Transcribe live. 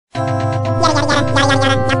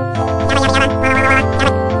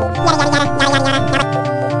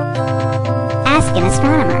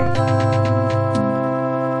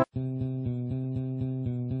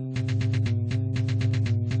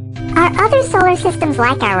solar systems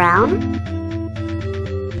like our own?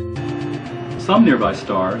 Some nearby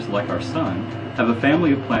stars, like our Sun, have a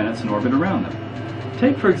family of planets in orbit around them.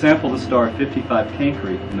 Take, for example, the star 55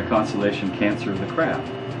 Cancri in the constellation Cancer of the Crab.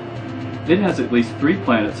 It has at least 3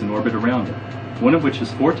 planets in orbit around it, one of which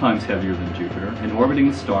is 4 times heavier than Jupiter and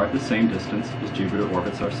orbiting the star at the same distance as Jupiter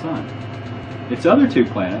orbits our Sun. Its other 2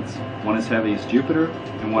 planets, one as heavy as Jupiter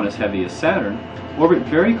and one as heavy as Saturn, orbit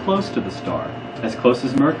very close to the star, as close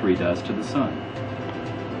as Mercury does to the Sun.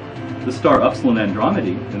 The star Upsilon Andromeda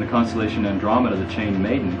in the constellation Andromeda, the chain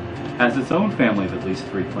Maiden, has its own family of at least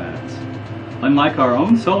 3 planets. Unlike our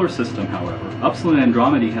own solar system, however, Upsilon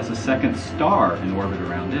Andromeda has a second star in orbit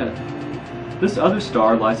around it. This other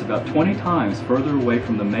star lies about 20 times further away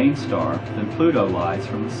from the main star than Pluto lies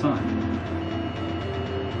from the Sun.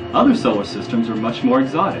 Other solar systems are much more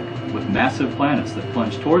exotic, with massive planets that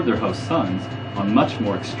plunge toward their host suns on much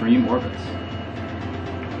more extreme orbits.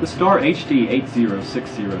 The star HD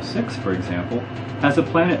 80606, for example, has a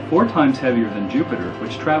planet 4 times heavier than Jupiter,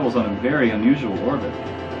 which travels on a very unusual orbit,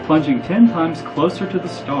 plunging 10 times closer to the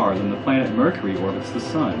star than the planet Mercury orbits the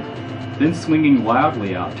Sun, then swinging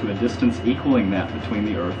wildly out to a distance equaling that between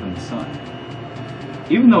the Earth and the Sun.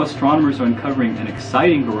 Even though astronomers are uncovering an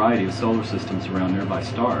exciting variety of solar systems around nearby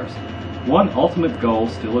stars, one ultimate goal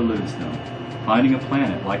still eludes them: finding a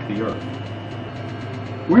planet like the Earth.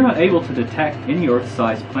 We're not able to detect any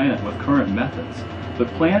Earth-sized planet with current methods, but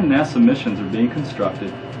planned NASA missions are being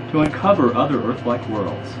constructed to uncover other Earth-like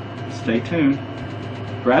worlds. Stay tuned.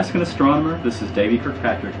 For Ask an Astronomer, this is Davey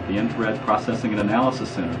Kirkpatrick at the Infrared Processing and Analysis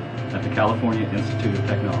Center at the California Institute of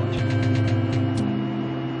Technology.